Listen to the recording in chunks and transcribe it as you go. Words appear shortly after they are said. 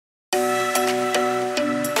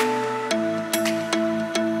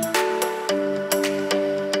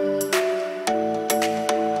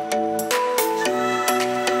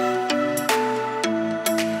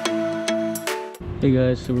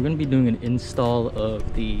guys, so we're going to be doing an install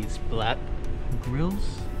of these black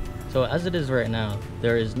grills. So as it is right now,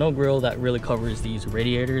 there is no grill that really covers these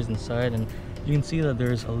radiators inside, and you can see that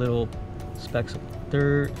there's a little specks of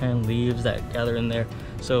dirt and leaves that gather in there.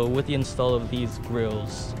 So with the install of these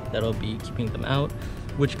grills, that'll be keeping them out,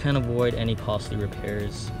 which can avoid any costly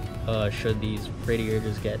repairs should these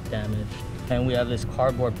radiators get damaged. And we have this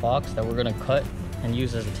cardboard box that we're going to cut and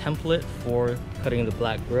use as a template for cutting the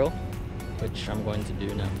black grill, which I'm going to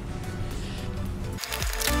do now.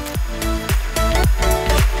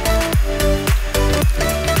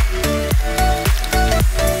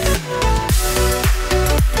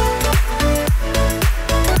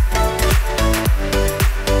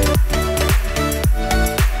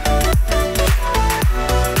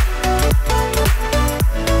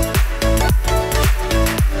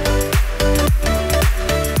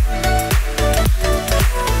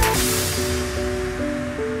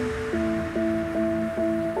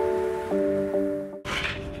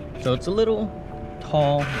 So it's a little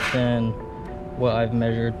tall than what I've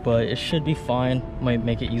measured, but it should be fine. Might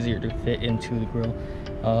make it easier to fit into the grill.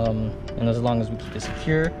 And as long as we keep it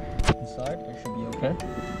secure inside, it should be okay.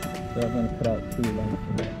 So I'm going to put out 2 lengths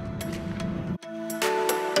of that.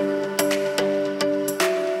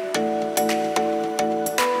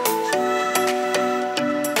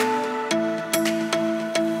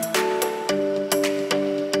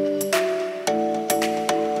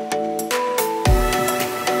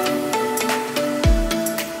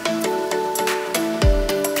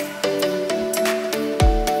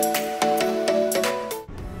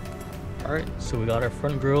 Alright, so we got our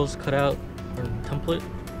front grills cut out for the template,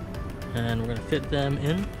 and we're going to fit them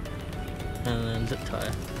in and then zip tie.